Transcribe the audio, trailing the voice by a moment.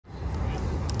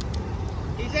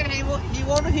He said he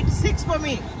want to hit 6 for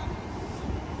me.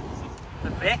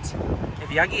 The bet, if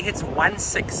Yagi hits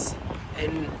 1-6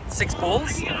 in 6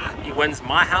 balls, he wins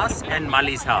my house and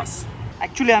Mali's house.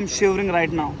 Actually, I'm shivering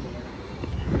right now.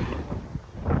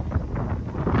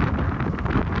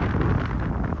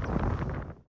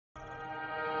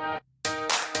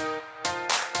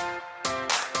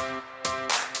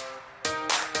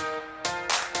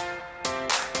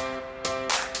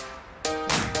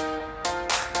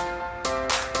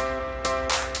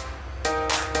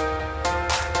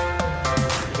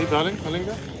 He's batting,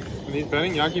 Malinga. When he's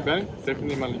batting, Yagi batting,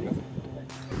 definitely Malinga.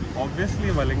 Obviously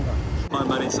Malinga. My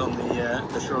money's on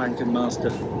the Sri Lankan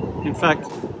master. In fact,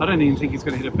 I don't even think he's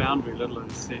going to hit a boundary, let alone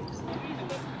 6.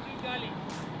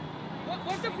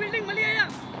 What's the fielding, Malia?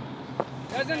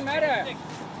 Doesn't matter.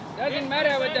 Doesn't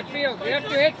matter with the field. You have to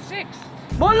hit 6.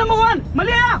 Ball number 1,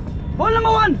 Malia. Ball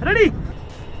number 1, ready?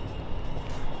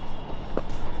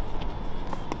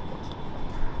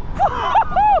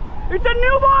 It's a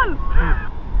new ball.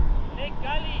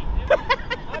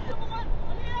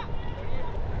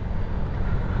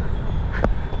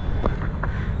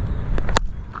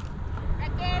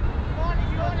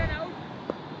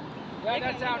 Yeah,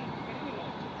 that's out.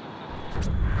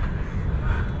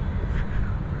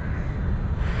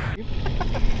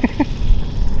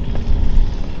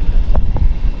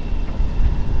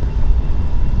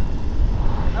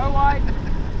 No wide.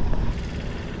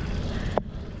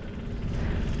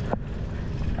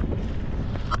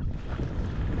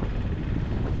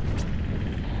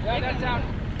 Yeah, that's out.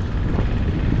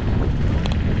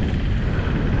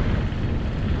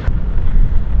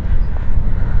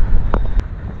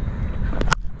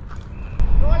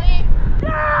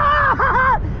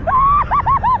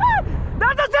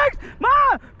 That's a 6! Ma!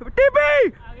 TP!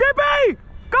 TP!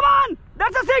 Come on!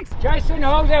 That's a 6! Jason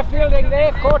Holder fielding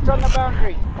there, caught on the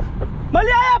boundary.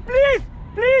 Malia, please!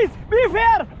 Please! Be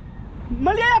fair!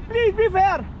 Malia, please be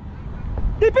fair!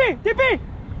 TP! TP!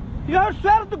 You have to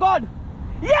swear to God!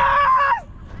 Yes!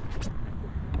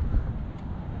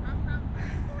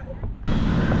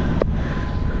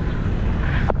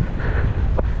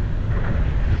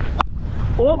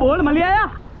 Oh, ball,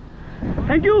 Malia!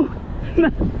 Thank you!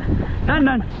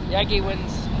 Done. Yagi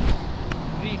wins.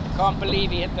 Can't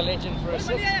believe he hit the legend for a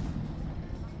 6.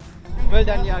 Well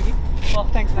done, Yagi. Oh,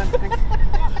 thanks, man. Thanks.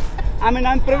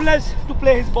 I'm privileged to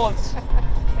play his balls.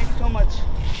 Thank you so much.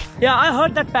 Yeah, I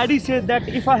heard that Paddy said that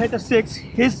if I hit a 6,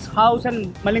 his house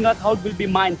and Malinga's house will be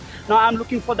mine. Now I'm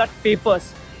looking for that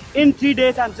papers. In 3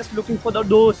 days, I'm just looking for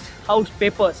those house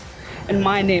papers in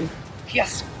my name.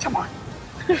 Yes, come on.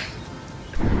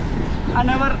 I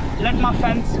never let my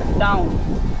fans down.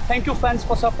 Thank you, fans,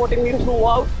 for supporting me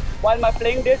throughout while my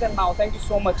playing days and now. Thank you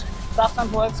so much.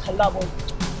 Rajasthan Royals, Khalla bol.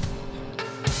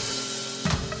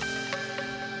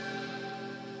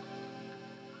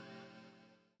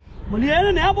 Malia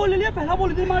ने नया ball ले लिया, पहला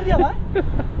ball इधर मार दिया भाई।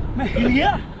 मैं हिल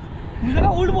गया, मुझे लगा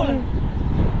ओल्ड बॉल है।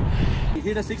 He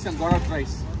hit a 6 and got out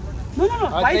twice. No,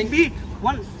 twice beat.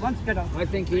 Once get out. I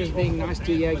think he is being nice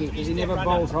to Yagi because he never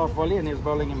bowls half volley and he was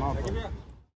bowling him half volley.